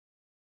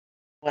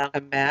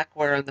Welcome back.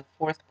 We're on the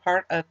fourth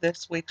part of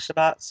this week's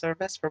Shabbat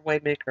service for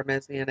Waymaker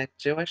Messianic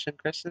Jewish and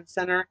Christian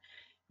Center,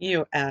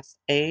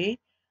 USA.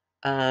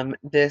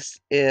 This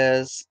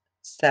is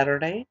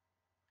Saturday,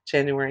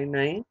 January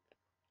 9th,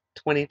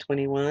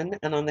 2021,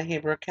 and on the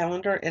Hebrew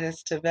calendar it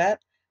is Tevet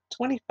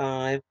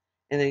 25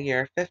 in the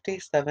year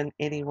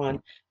 5781.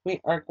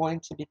 We are going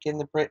to begin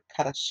the Brit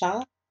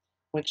Kadashah,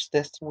 which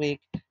this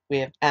week we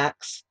have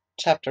Acts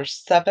chapter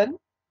 7,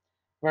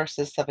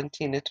 verses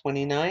 17 to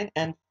 29,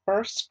 and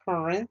 1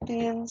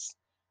 Corinthians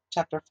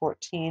chapter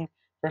 14,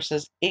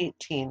 verses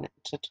 18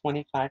 to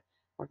 25.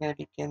 We're going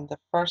to begin the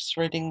first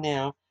reading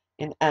now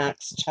in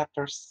Acts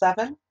chapter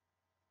 7,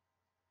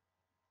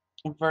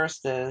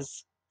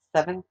 verses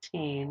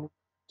 17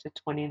 to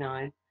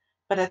 29.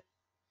 But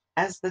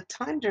as the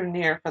time drew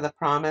near for the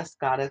promise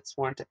God had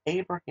sworn to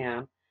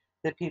Abraham,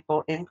 the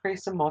people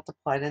increased and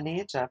multiplied in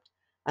Egypt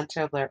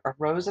until there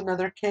arose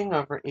another king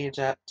over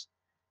Egypt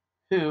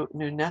who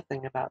knew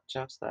nothing about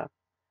Joseph.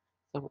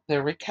 So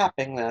they're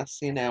recapping this,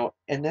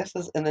 and this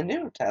is in the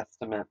New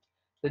Testament,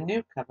 the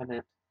New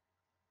Covenant,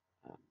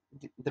 um,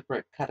 the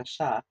Brit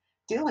Kadashah,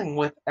 dealing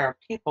with our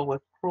people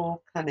with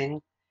cruel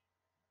cunning.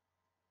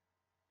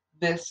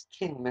 This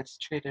king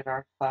mistreated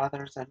our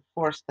fathers and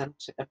forced them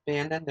to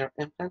abandon their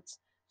infants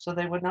so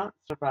they would not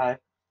survive.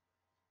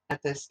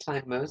 At this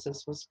time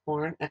Moses was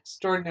born,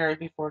 extraordinary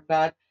before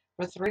God.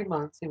 For 3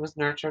 months he was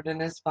nurtured in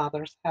his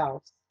father's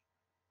house.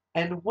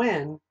 And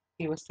when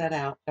he was set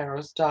out,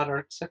 Pharaoh's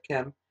daughter took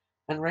him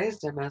and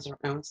raised him as her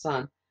own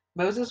son.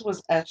 Moses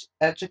was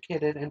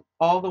educated in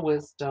all the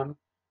wisdom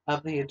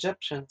of the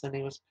Egyptians, and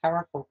he was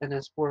powerful in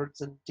his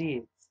words and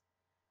deeds.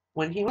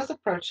 When he was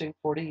approaching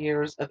 40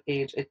 years of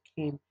age, it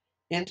came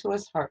into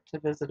his heart to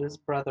visit his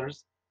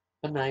brothers,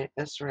 Bnei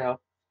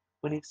Israel.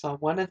 When he saw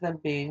one of them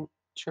being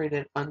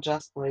treated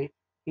unjustly,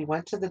 he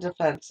went to the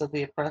defense of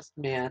the oppressed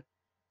man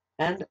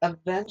and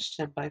avenged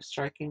him by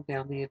striking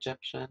down the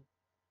Egyptian.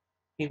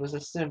 He was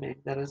assuming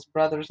that his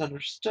brothers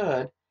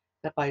understood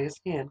that by his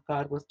hand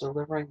God was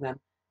delivering them,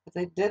 but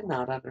they did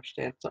not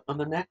understand. So on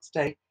the next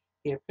day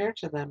he appeared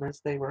to them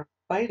as they were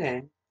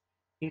fighting.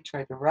 He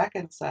tried to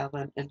reconcile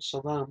them in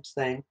shalom,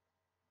 saying,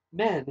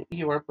 "Men,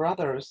 you are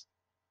brothers.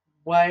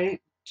 Why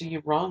do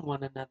you wrong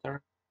one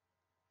another?"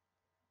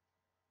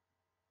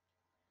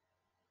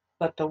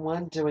 But the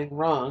one doing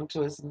wrong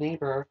to his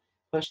neighbor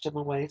pushed him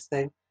away,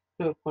 saying,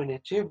 "Who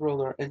appointed you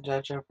ruler and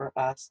judge over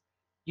us?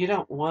 You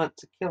don't want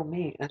to kill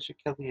me as you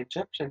killed the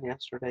Egyptian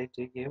yesterday,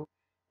 do you?"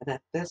 And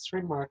at this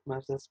remark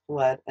Moses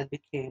fled and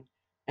became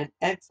an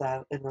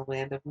exile in the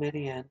land of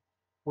Midian,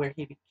 where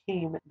he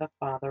became the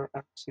father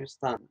of 2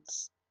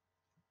 sons.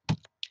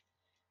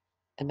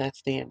 And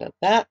that's the end of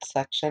that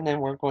section. And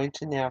we're going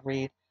to now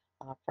read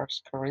 1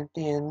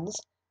 Corinthians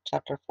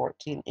chapter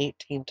 14,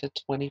 18 to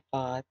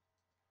 25.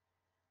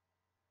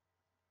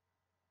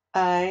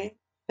 I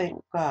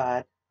thank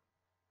God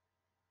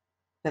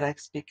that I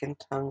speak in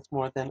tongues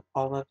more than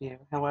all of you.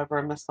 However,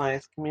 in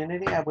Messiah's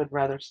community, I would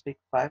rather speak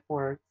 5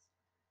 words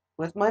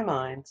with my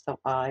mind so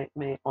I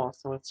may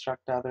also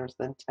instruct others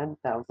than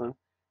 10,000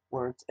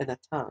 words in a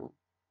tongue.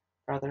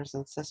 Brothers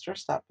and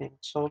sisters, stop being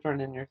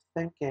children in your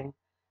thinking.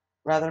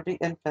 Rather be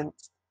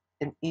infants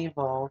in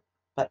evil,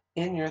 but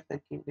in your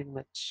thinking be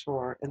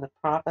mature. In the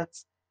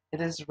prophets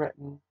it is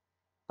written,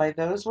 by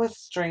those with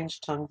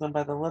strange tongues and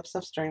by the lips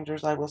of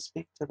strangers I will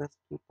speak to this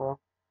people,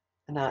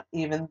 and not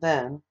even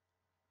then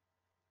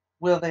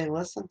will they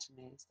listen to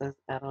me, says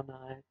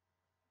Adonai.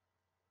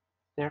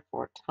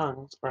 Therefore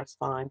tongues are a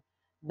sign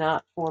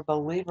not for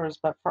believers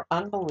but for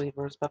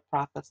unbelievers, but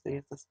prophecy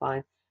is a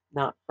sign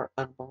not for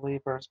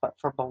unbelievers but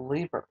for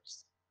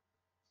believers.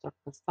 So if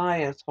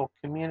Messiah's whole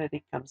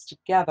community comes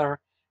together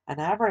and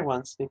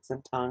everyone speaks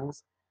in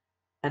tongues,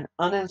 and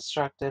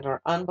uninstructed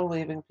or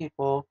unbelieving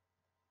people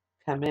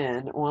come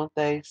in, won't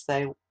they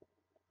say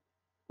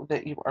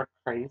that you are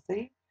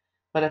crazy?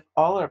 But if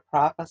all are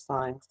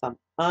prophesying, some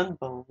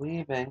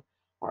unbelieving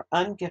or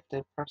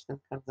ungifted person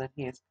comes in,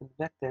 he is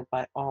convicted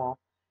by all.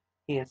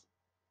 He is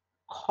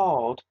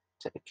called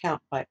to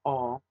account by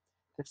all.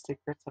 The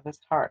secrets of his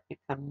heart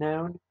become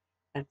known,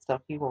 and so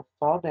he will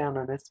fall down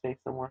on his face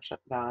and worship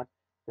God,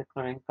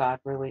 declaring God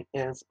really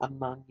is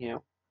among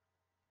you.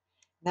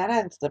 That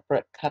ends the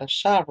Brit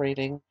Kadashah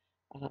reading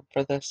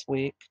for this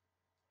week.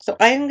 So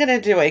I'm going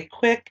to do a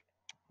quick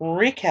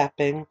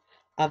recapping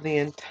of the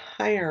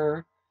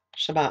entire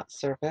Shabbat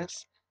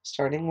service,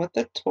 starting with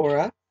the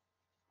Torah.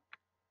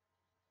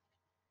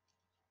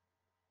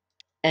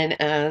 And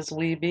as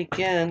we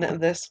begin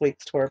this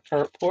week's Torah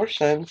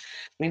portion,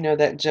 we know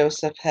that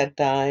Joseph had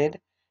died.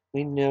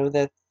 We know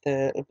that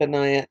the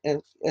Bnei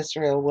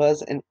Israel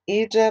was in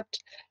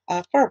Egypt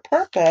for a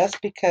purpose,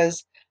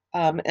 because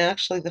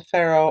actually the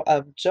Pharaoh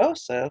of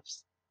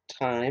Joseph's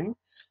time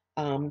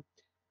um,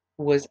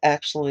 was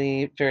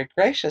actually very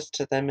gracious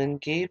to them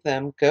and gave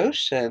them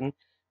Goshen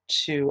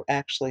to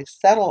actually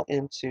settle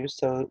into,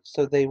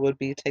 so they would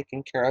be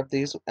taken care of.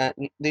 These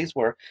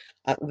were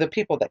the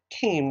people that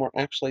came were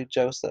actually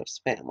Joseph's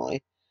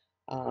family,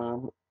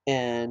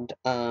 and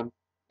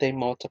they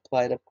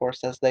multiplied, of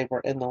course, as they were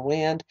in the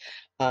land.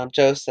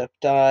 Joseph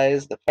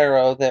dies. The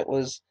Pharaoh that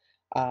was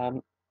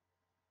um,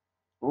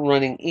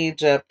 running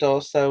Egypt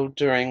also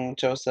during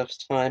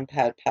Joseph's time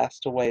had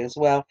passed away as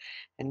well.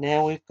 And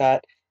now we've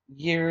got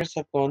years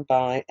have gone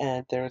by,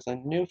 and there's a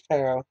new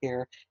Pharaoh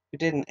here who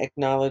didn't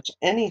acknowledge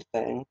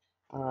anything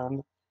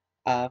um,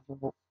 of,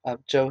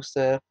 of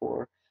Joseph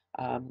or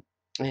um,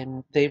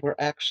 and they were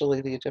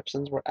actually the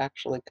Egyptians were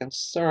actually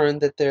concerned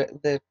that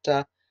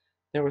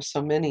there were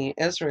so many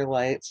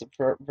Israelites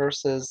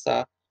versus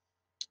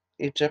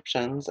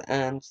Egyptians,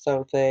 and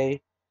so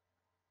they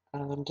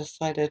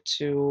decided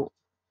to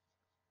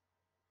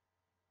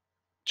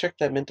trick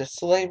them into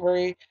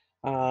slavery.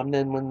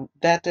 Then, when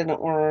that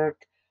didn't work,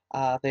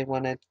 they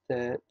wanted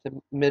the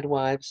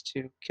midwives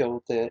to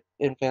kill the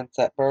infants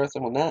at birth,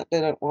 and when that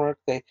didn't work,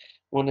 they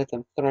wanted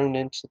them thrown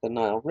into the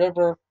Nile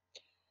River.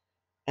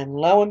 And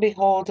lo and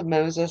behold,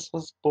 Moses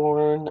was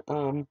born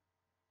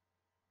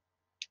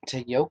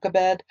to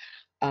Jochebed.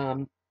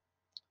 Um,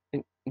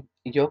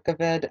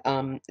 Jochebed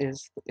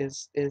is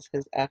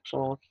his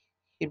actual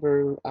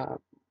Hebrew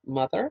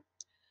mother,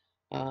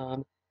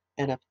 um,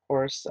 and of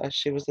course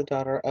she was the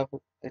daughter of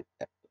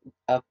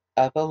a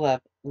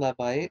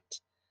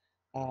Levite,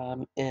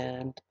 and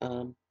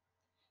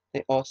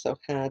they also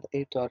had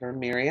a daughter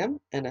Miriam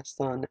and a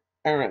son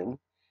Aaron,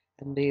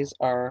 and these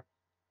are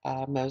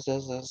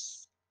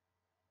Moses's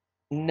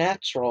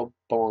natural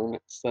born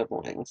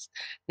siblings.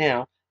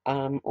 Now,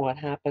 what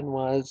happened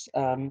was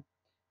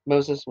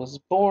Moses was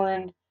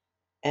born,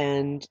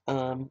 and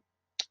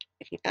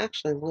he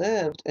actually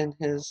lived in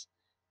his,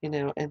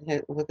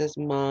 with his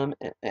mom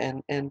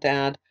and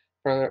dad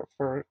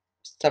for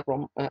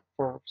several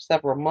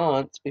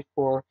months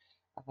before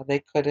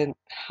they couldn't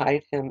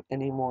hide him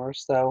anymore.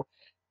 So,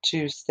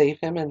 to save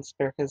him and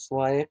spare his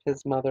life,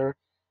 his mother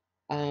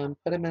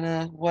put him in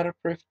a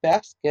waterproof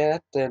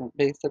basket and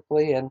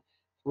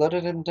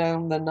floated him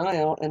down the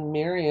Nile. And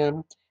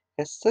Miriam,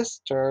 his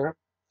sister,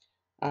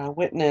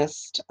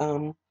 witnessed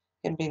him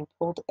being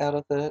pulled out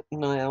of the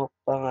Nile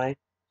by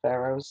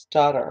Pharaoh's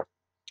daughter.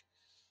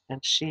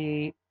 And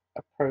she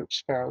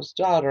approached Pharaoh's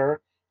daughter.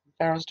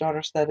 Pharaoh's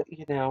daughter said,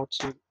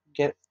 to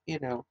get,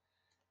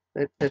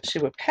 that she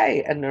would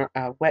pay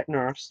a wet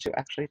nurse to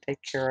actually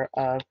take care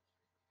of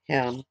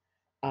him.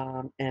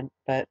 And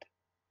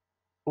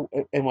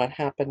what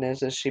happened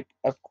is she,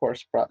 of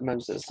course, brought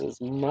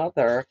Moses's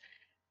mother,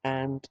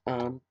 and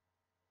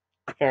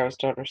Pharaoh's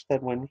daughter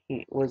said when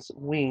he was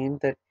weaned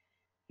that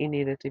he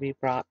needed to be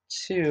brought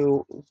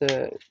to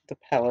the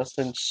palace,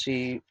 and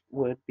she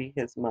would be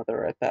his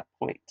mother at that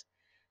point.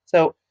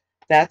 So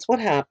that's what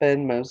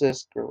happened.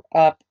 Moses grew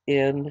up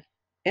in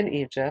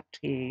Egypt.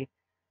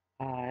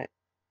 Uh,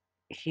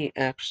 he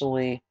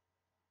actually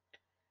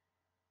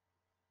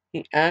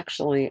he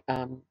actually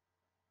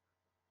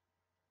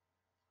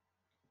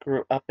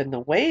grew up in the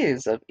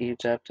ways of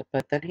Egypt,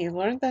 but then he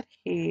learned that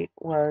he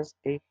was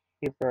a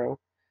Hebrew,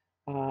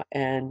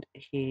 and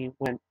he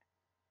went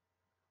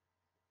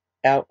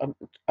out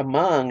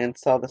among and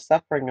saw the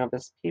suffering of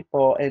his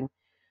people, and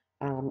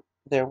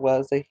there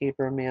was a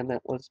Hebrew man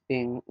that was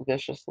being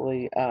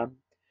viciously,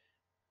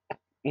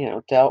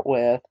 dealt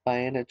with by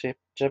an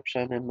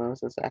Egyptian, and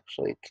Moses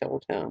actually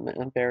killed him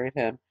and buried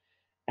him.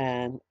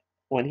 And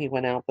when he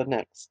went out the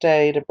next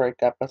day to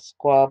break up a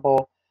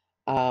squabble,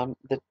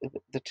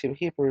 the two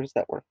Hebrews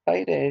that were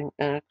fighting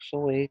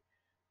actually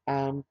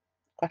um,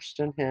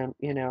 questioned him,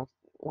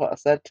 well,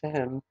 said to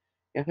him,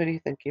 who do you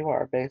think you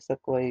are,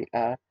 basically,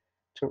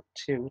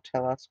 to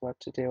tell us what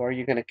to do? Are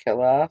you going to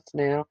kill us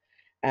now?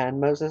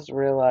 And Moses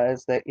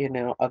realized that,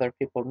 other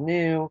people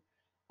knew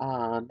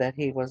that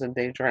he was in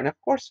danger. And of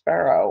course,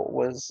 Pharaoh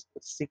was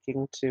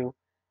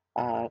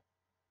uh,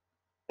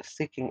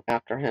 seeking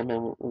after him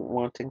and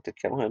wanting to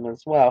kill him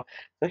as well.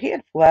 So he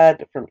had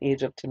fled from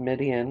Egypt to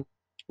Midian.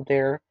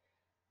 There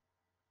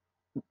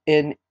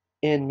in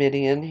in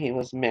Midian, he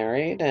was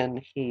married,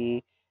 and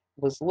he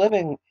was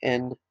living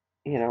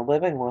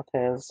with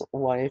his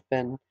wife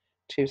and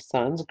two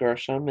sons,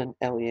 Gershom and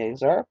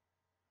Eleazar,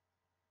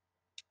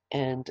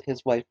 and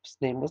his wife's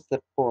name was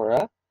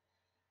Zipporah.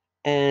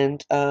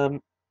 And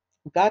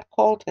God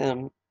called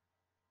him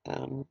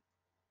um,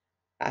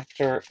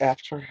 after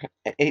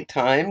a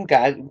time.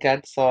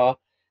 God saw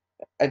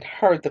and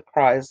heard the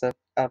cries of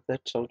the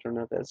children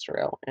of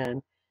Israel,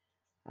 and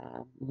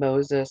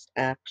Moses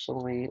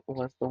actually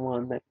was the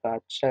one that God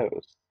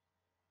chose.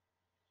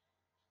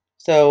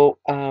 So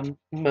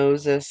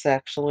Moses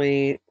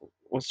actually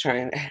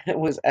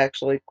was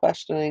actually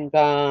questioning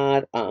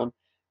God,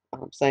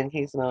 saying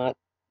he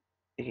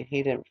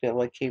didn't feel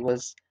like he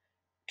was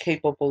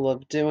capable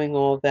of doing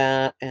all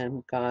that,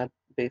 and God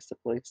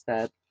basically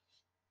said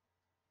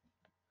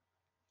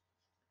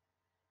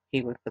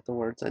he would put the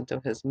words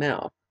into his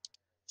mouth.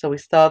 So we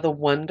saw the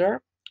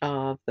wonder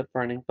of the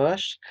burning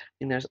bush. I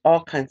mean, there's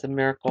all kinds of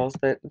miracles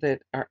that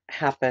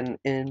happen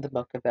in the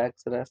book of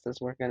Exodus, as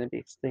we're going to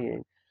be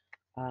seeing.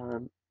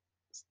 Um,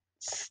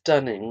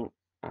 Stunning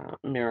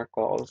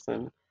miracles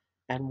and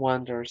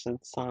wonders and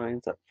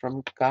signs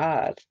from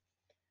God.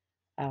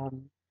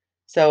 Um,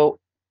 so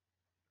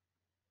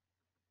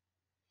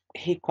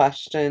he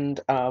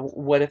questioned,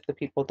 what if the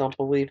people don't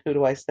believe? Who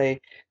do I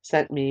say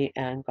sent me?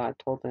 And God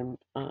told him,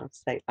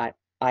 say,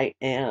 I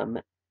am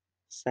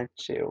sent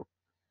you,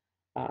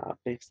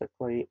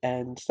 basically.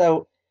 And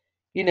so,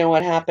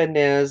 what happened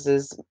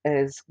is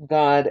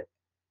God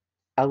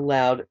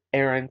allowed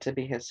Aaron to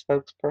be his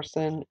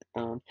spokesperson.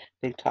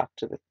 They talked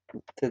to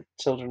the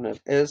children of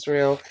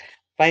Israel.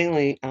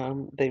 Finally,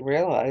 they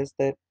realized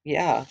that,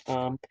 yeah,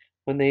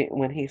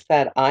 when he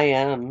said, "I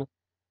am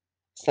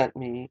sent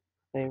me,"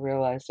 they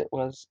realized it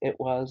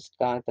was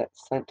God that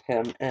sent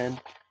him, and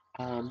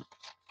um,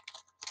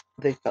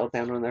 they fell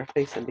down on their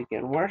face and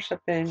began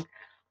worshiping.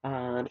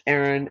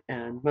 Aaron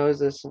and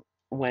Moses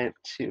went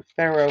to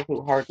Pharaoh,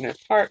 who hardened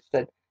his heart,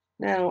 said,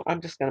 "No,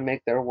 I'm just going to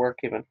make their work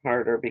even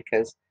harder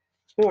because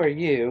who are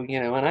you?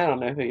 And I don't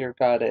know who your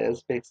God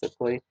is,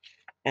 basically."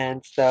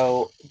 And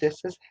so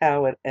this is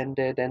how it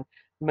ended. And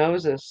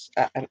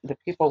the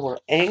people were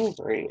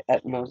angry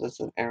at Moses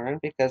and Aaron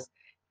because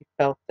he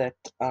felt that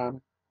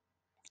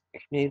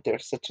made their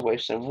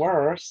situation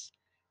worse.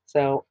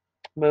 So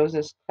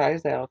Moses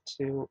cries out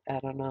to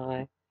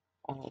Adonai,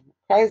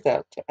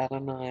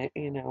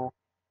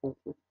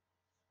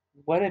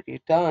 what have you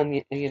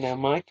done?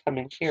 My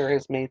coming here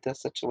has made the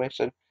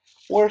situation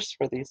worse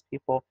for these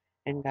people.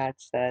 And God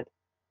said,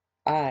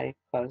 I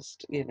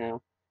caused,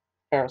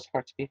 Pharaoh's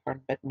heart to be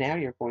hardened, but now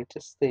you're going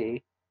to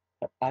see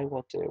what I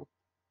will do.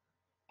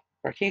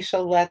 For he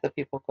shall let the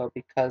people go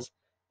because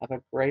of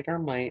a greater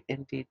might.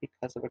 Indeed,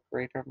 because of a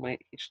greater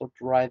might, he shall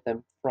drive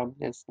them from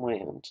his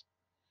land.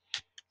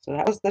 So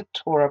that was the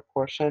Torah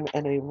portion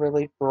and a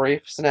really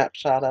brief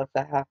snapshot of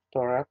the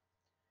Haftorah.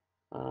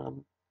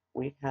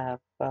 We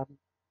have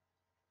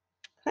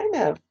kind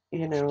of,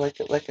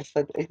 like I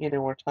said,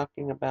 we're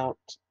talking about,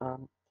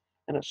 and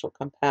it shall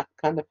come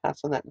to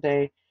pass on that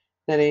day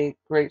that a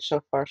great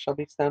shofar shall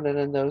be sounded,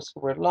 and those who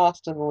were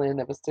lost in the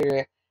land of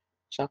Assyria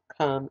shall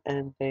come,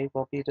 and they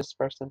will be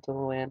dispersed into the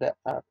land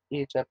of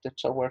Egypt, and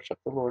shall worship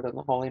the Lord on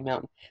the holy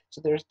mountain. So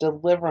there's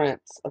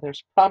deliverance,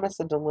 there's promise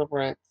of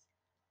deliverance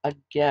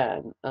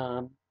again.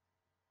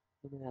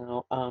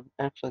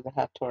 Actually, the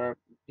Haftorah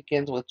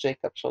begins with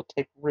Jacob shall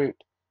take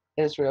root,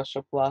 Israel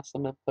shall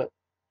blossom and put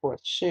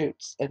forth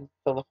shoots, and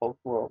fill the whole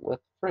world with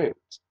fruit.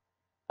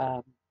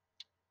 Um,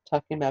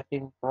 Talking about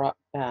being brought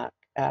back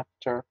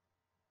after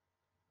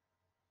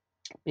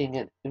being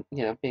in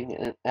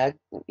an egg,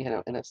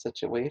 in a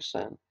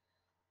situation,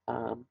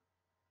 um,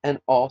 and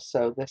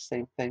also the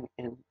same thing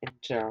in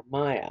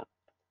Jeremiah.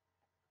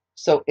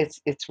 So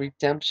it's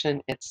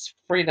redemption, it's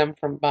freedom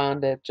from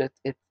bondage.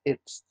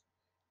 It's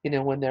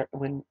when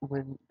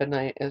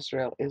B'nai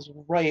Israel is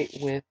right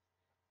with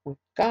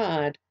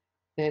God,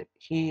 that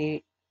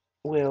He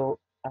will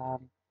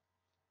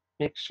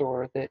make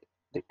sure that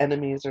the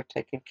enemies are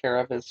taken care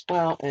of as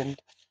well, and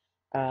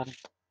um,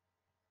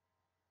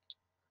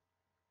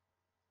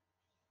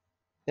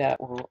 that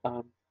will,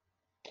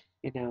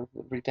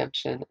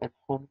 redemption and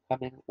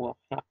homecoming will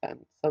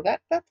happen. So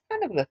that's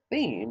kind of the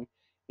theme,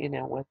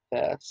 with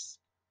this.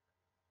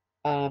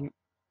 Um,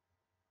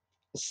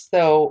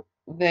 so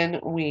then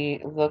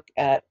we look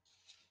at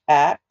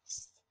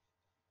Acts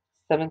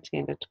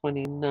 17 to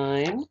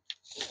 29.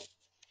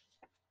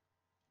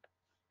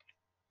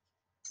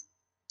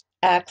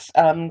 Acts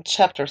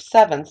chapter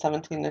 7,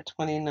 17 to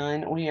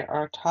 29, we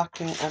are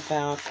talking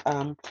about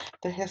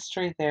the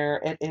history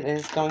there. It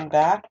is going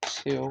back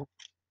to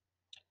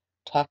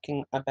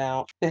talking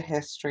about the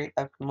history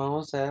of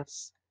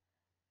Moses.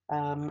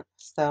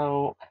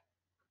 So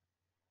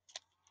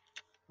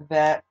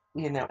that,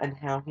 and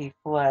how he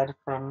fled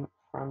from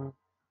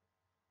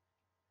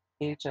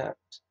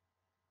Egypt.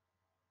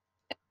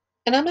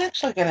 And I'm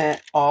actually going to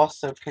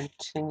also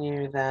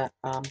continue that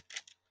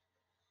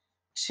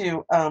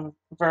to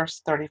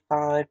verse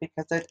 35,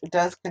 because it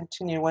does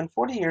continue. When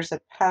 40 years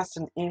had passed,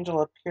 an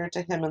angel appeared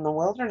to him in the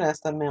wilderness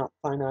of Mount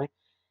Sinai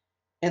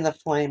in the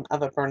flame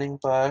of a burning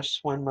bush.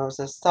 When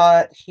Moses saw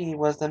it, he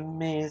was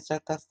amazed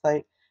at the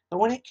sight. But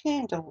when he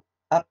came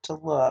up to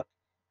look,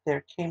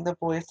 there came the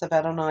voice of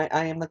Adonai,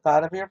 I am the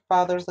God of your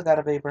fathers, the God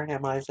of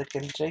Abraham, Isaac,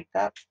 and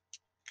Jacob.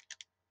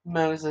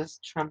 Moses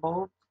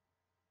trembled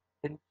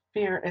in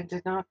fear and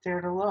did not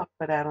dare to look.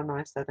 But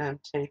Adonai said to him,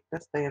 take the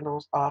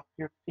sandals off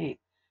your feet,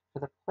 for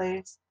the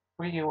place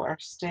where you are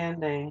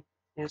standing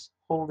is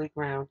holy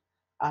ground.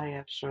 I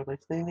have surely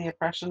seen the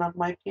oppression of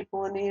my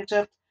people in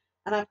Egypt,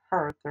 and I've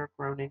heard their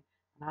groaning,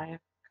 and I have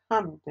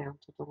come down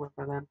to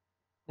deliver them.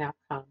 Now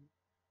come,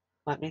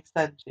 let me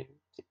send you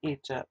to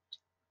Egypt.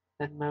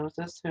 Then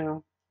Moses,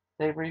 whom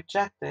they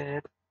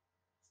rejected,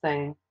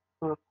 saying,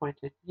 who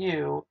appointed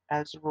you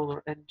as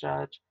ruler and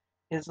judge,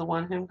 is the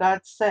one whom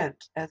God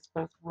sent as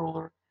both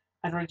ruler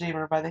and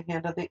redeemer by the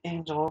hand of the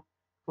angel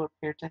who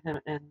appeared to him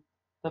in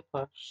the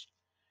bush.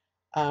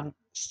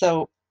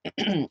 So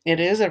it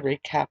is a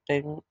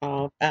recapping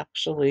of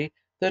actually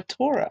the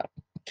Torah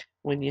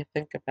when you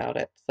think about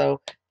it.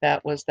 So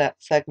that was that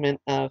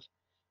segment of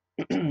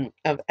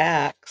of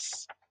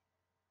Acts,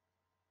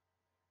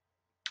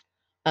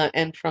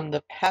 and from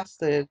the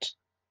passage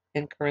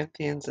in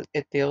Corinthians,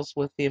 it deals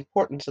with the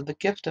importance of the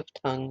gift of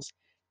tongues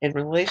in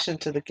relation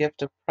to the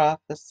gift of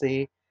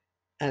prophecy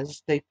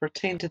as they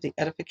pertain to the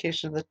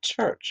edification of the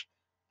church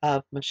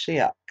of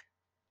Mashiach,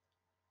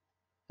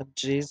 of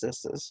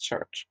Jesus'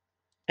 church.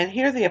 And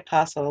here the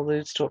apostle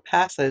alludes to a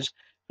passage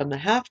from the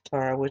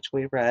Haftarah, which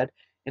we read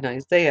in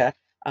Isaiah,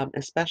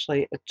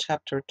 especially at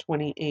chapter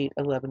 28,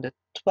 11 to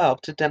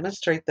 12, to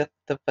demonstrate that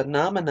the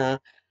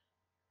phenomena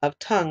of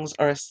tongues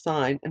are a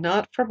sign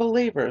not for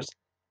believers,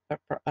 but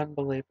for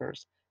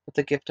unbelievers. But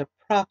the gift of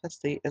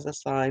prophecy is a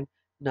sign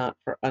not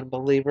for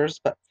unbelievers,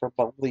 but for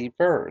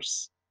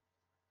believers.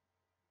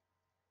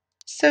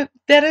 So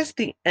that is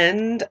the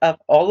end of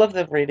all of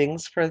the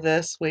readings for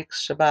this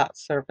week's Shabbat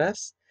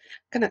service.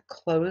 I'm going to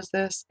close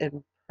this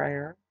in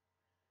prayer.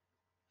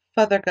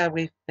 Father God,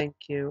 we thank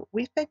you.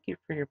 We thank you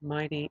for your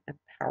mighty and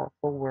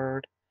powerful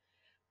word.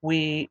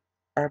 We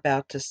are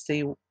about to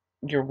see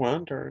your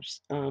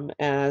wonders,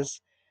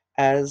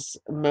 as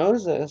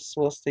Moses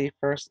will see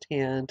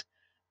firsthand,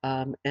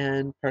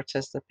 and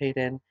participate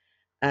in,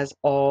 as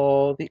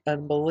all the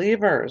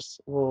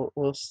unbelievers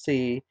will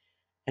see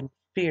and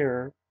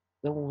fear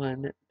the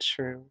one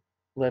true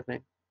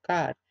living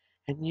God.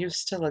 And you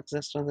still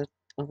exist on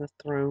the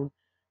throne,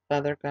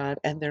 Father God.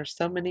 And there's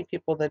so many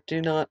people that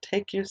do not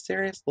take you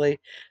seriously,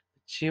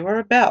 but you are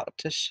about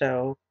to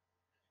show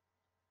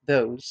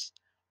those,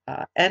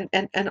 and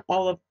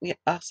all of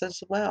us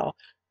as well,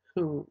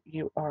 who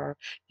you are.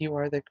 You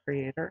are the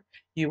creator.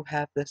 You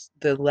have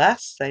the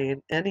last say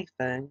in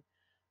anything,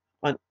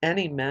 on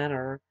any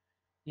matter.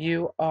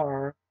 You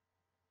are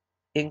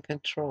in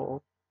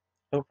control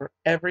over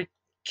every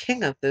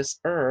king of this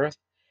earth.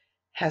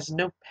 Has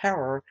no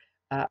power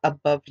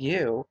above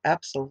you.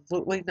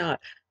 Absolutely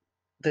not.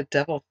 The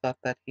devil thought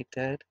that he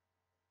did,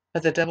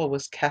 but the devil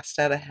was cast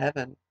out of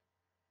heaven.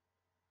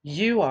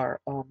 You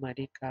are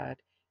Almighty God.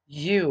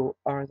 You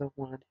are the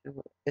one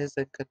who is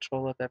in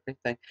control of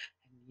everything,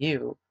 and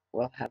you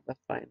will have the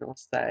final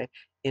say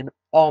in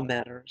all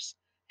matters.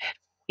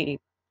 We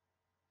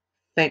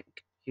thank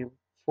you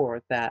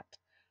for that.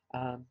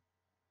 Um,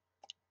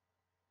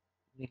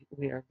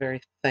 we are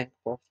very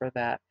thankful for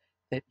that,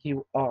 that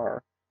you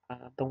are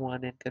the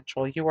one in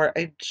control. You are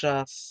a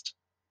just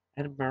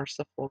and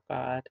merciful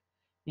God.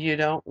 You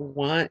don't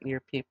want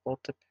your people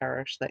to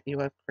perish that you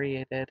have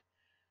created.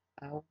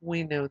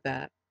 We know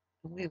that.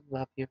 We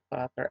love you,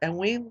 Father, and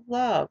we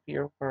love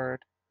your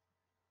word.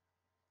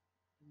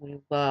 We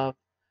love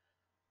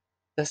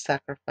the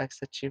sacrifice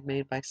that you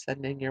made by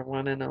sending your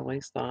one and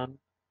only Son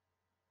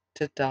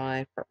to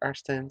die for our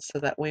sins so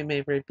that we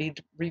may be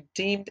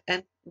redeemed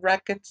and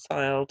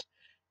reconciled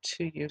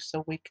to you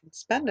so we can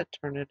spend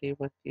eternity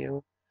with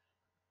you.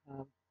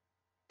 Um,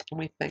 and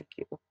we thank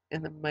you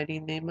in the mighty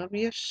name of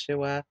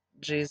Yeshua,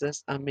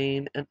 Jesus.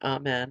 Amen and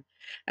amen.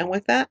 And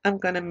with that, I'm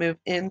going to move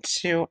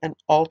into an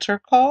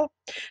altar call.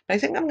 I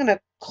think I'm going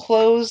to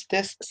close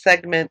this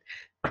segment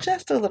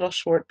just a little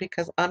short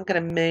because I'm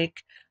going to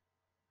make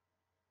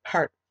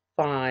part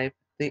 5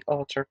 the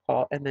altar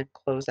call and then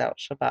close out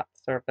Shabbat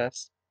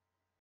service.